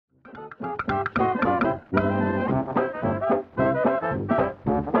Good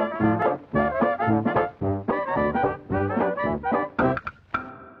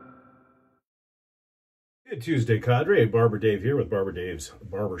Tuesday, Cadre. Barber Dave here with Barber Dave's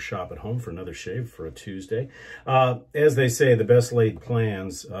Barber Shop at Home for another shave for a Tuesday. As they say, the best laid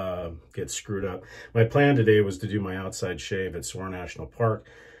plans get screwed up. My plan today was to do my outside shave at Soar National Park,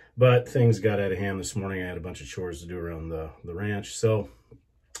 but things got out of hand this morning. I had a bunch of chores to do around the ranch, so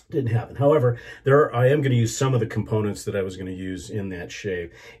didn't happen. However, I am going to use some of the components that I was going to use in that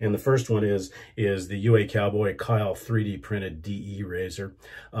shave. And the first one is the UACowboy Kyle 3D printed DE razor.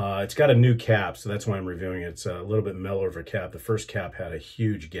 It's got a new cap, so that's why I'm reviewing it. It's a little bit mellower of a cap. The first cap had a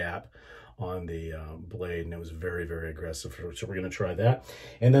huge gap on the blade, and it was very, very aggressive. So we're going to try that.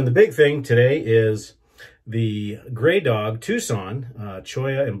 And then the big thing today is the Graydog Tucson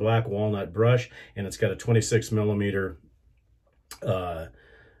Cholla and black walnut brush, and it's got a 26 millimeter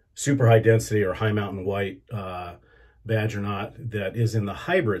super high density or high mountain white badger knot that is in the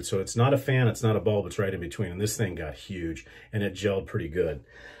hybrid. So it's not a fan, it's not a bulb, it's right in between. And this thing got huge and it gelled pretty good.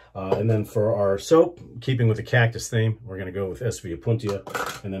 And then for our soap, keeping with the cactus theme, we're going to go with SV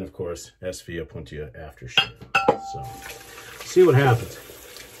Opuntia, and then of course SV Opuntia aftershave. So see what happens.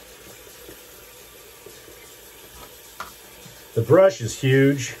 The brush is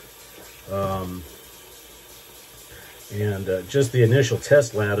huge. And just the initial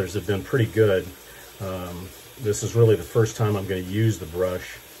test lathers have been pretty good. This is really the first time I'm going to use the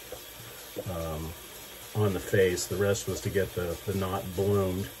brush on the face. The rest was to get the knot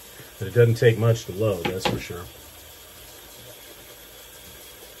bloomed. But it doesn't take much to load, that's for sure.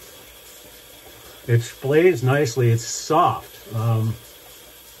 It splays nicely. It's soft.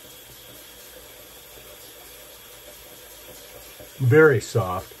 Very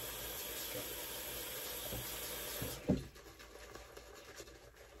soft.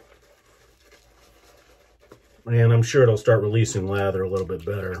 And I'm sure it'll start releasing lather a little bit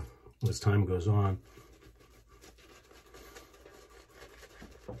better as time goes on.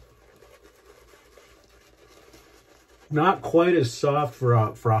 Not quite as soft for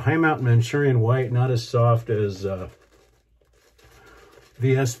a high mountain Manchurian white, not as soft as the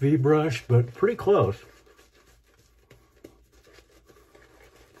SV brush, but pretty close.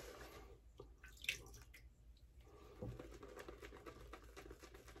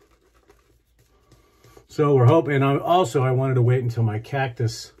 So we're hoping, I wanted to wait until my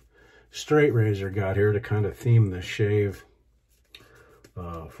cactus straight razor got here to kind of theme the shave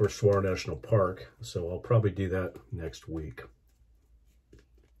for Soar National Park. So I'll probably do that next week.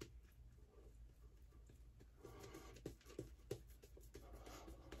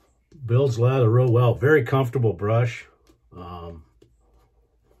 Builds lather real well. Very comfortable brush.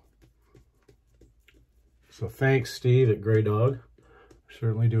 So thanks, Steve at Graydog.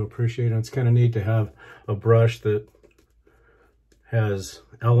 Certainly do appreciate it. It's kind of neat to have a brush that has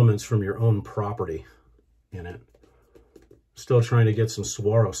elements from your own property in it. Still trying to get some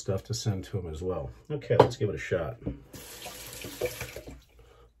Saguaro stuff to send to him as well. Okay, let's give it a shot.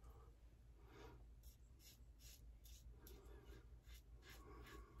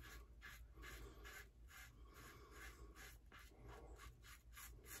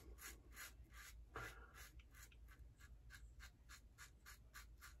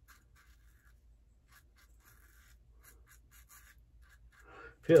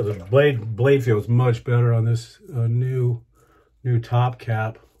 Yeah, the blade feels much better on this new top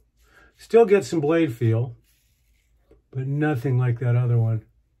cap. Still get some blade feel, but nothing like that other one.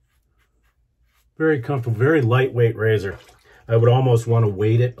 Very comfortable, very lightweight razor. I would almost want to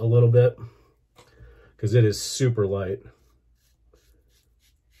weight it a little bit because it is super light.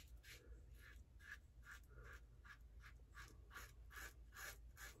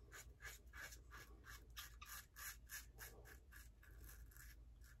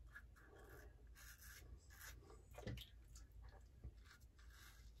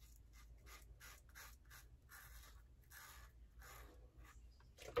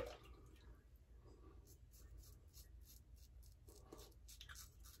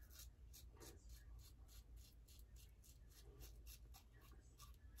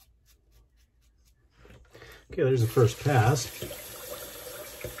 Okay, there's the first pass.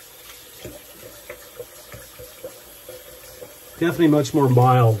 Definitely much more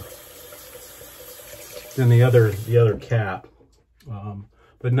mild than the other cap,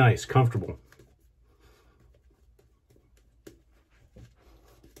 but nice, comfortable.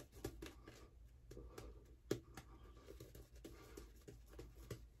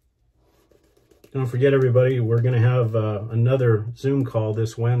 Don't forget, everybody, we're going to have another Zoom call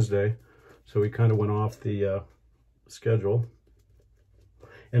this Wednesday. So we kind of went off the schedule.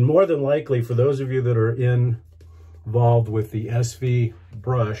 And more than likely, for those of you that are involved with the SV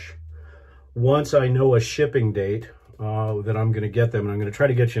brush, once I know a shipping date that I'm going to get them, and I'm going to try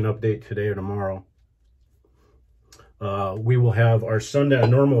to get you an update today or tomorrow, we will have our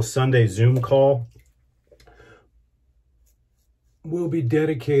normal Sunday Zoom call will be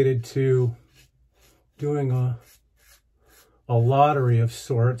dedicated to doing a lottery of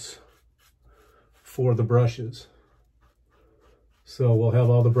sorts for the brushes. So we'll have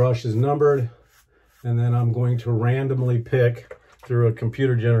all the brushes numbered, and then I'm going to randomly pick through a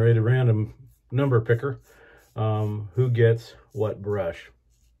computer-generated random number picker who gets what brush.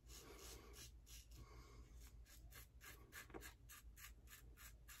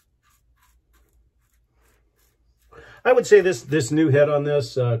 I would say this new head on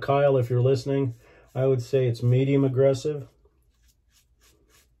this, Kyle, if you're listening, I would say it's medium aggressive.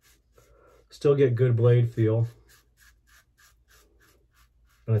 Still get good blade feel.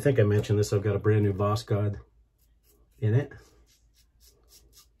 And I think I mentioned this, I've got a brand new Boss God in it.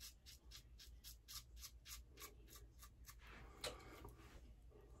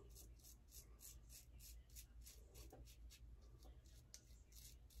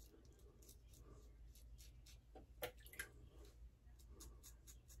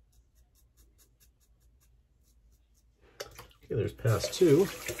 Okay, there's pass 2.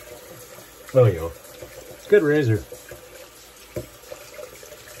 Oh, you go. Good razor.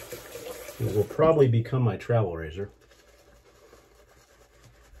 It will probably become my travel razor.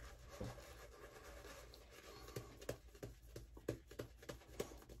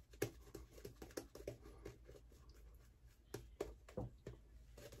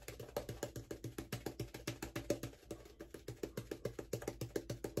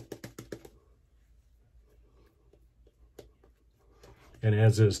 And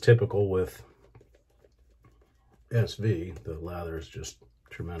as is typical with SV, the lather is just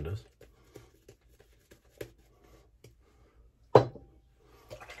tremendous.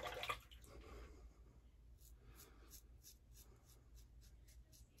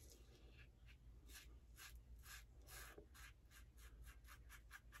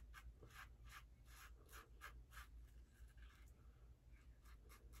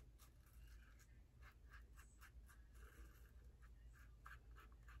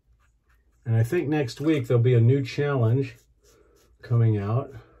 And I think next week there'll be a new challenge coming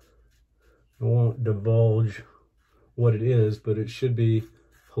out. I won't divulge what it is, but it should be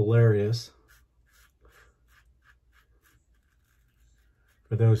hilarious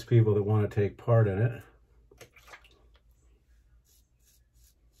for those people that want to take part in it.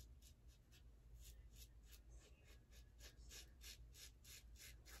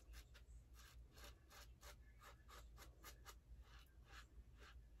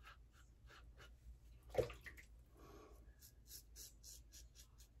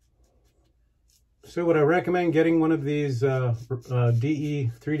 So would I recommend getting one of these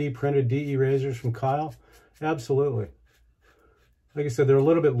 3D printed DE razors from Kyle? Absolutely. Like I said, they're a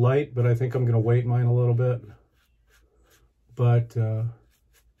little bit light, but I think I'm going to weight mine a little bit. But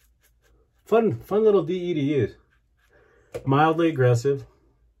fun little DE to use. Mildly aggressive.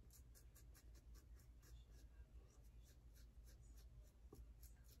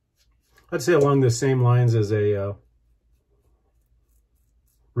 I'd say along the same lines as a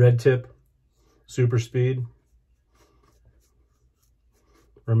red tip super speed,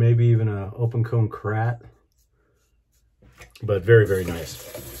 or maybe even a open cone Krat, but very, very nice.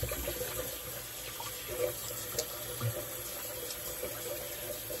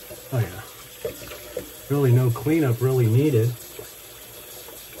 Oh yeah, really no cleanup really needed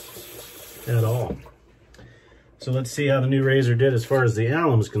at all. So let's see how the new razor did as far as the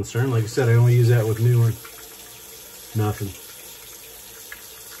alum is concerned. Like I said, I only use that with new one. Nothing.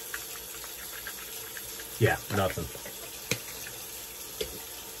 Yeah, nothing.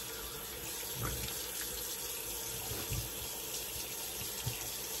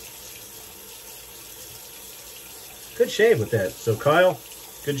 Good shave with that. So Kyle,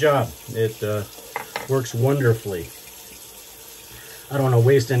 good job. It works wonderfully. I don't want to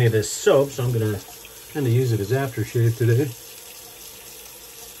waste any of this soap, so I'm going to kind of use it as aftershave today.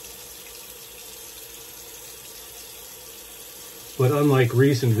 But unlike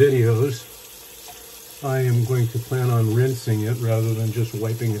recent videos, I am going to plan on rinsing it rather than just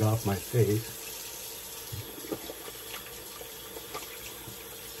wiping it off my face.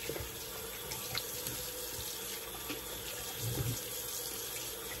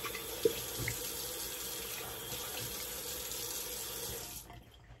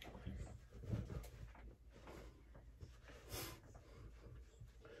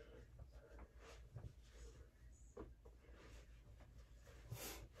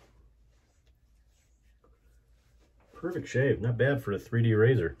 perfect shave. Not bad for a 3D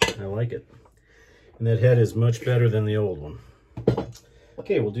razor. I like it. And that head is much better than the old one.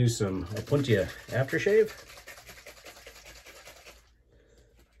 Okay, we'll do some Opuntia aftershave.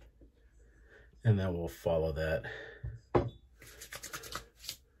 And then we'll follow that.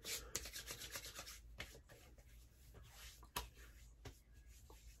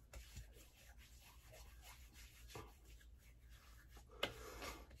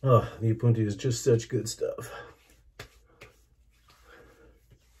 Oh, the Opuntia is just such good stuff.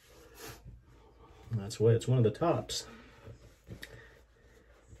 That's why it's one of the tops.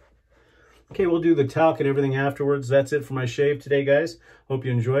 Okay, we'll do the talc and everything afterwards. That's it for my shave today, guys. Hope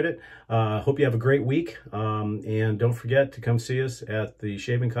you enjoyed it. Hope you have a great week. And don't forget to come see us at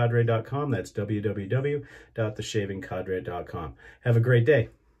theshavingcadre.com. That's www.theshavingcadre.com. Have a great day.